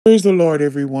Praise the Lord,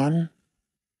 everyone.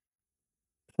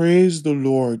 Praise the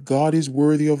Lord. God is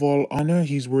worthy of all honor,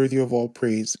 He's worthy of all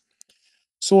praise.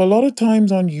 So, a lot of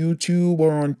times on YouTube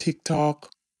or on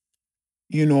TikTok,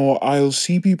 I'll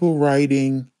see people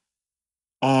writing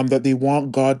that they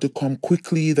want God to come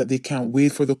quickly, that they can't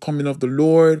wait for the coming of the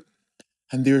Lord.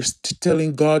 And they're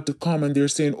telling God to come, and they're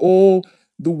saying, "Oh,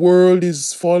 the world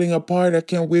is falling apart. I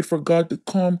can't wait for God to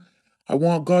come. I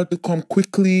want God to come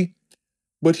quickly."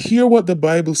 But hear what the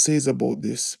Bible says about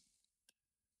this.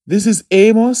 This is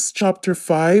Amos chapter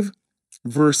 5,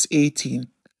 verse 18.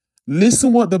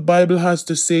 Listen what the Bible has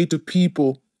to say to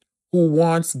people who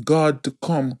wants God to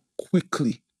come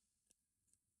quickly.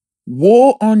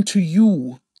 Woe unto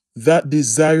you that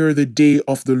desire the day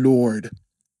of the Lord.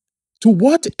 To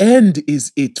what end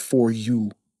is it for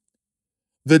you?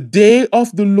 The day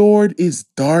of the Lord is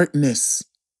darkness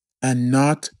and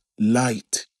not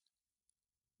light.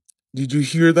 Did you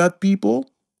hear that, people?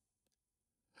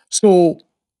 So,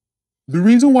 the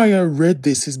reason why I read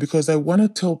this is because I want to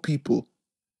tell people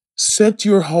set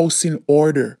your house in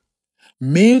order.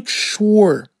 Make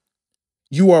sure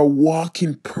you are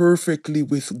walking perfectly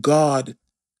with God.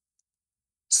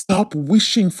 Stop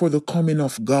wishing for the coming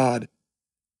of God.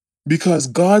 Because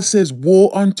God says,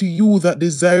 "Woe unto you that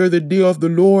desire the day of the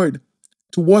Lord.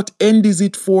 To what end is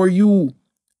it for you?"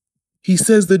 He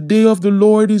says, "The day of the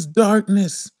Lord is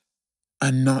darkness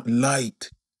and not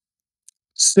light."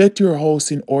 Set your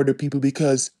house in order, people,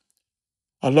 because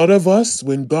a lot of us,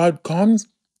 when God comes,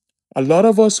 a lot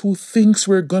of us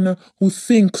we're gonna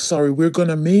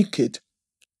make it.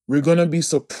 We're gonna be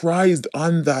surprised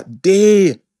on that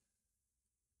day.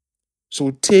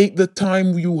 So take the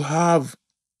time you have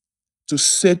to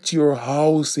set your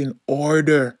house in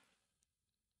order.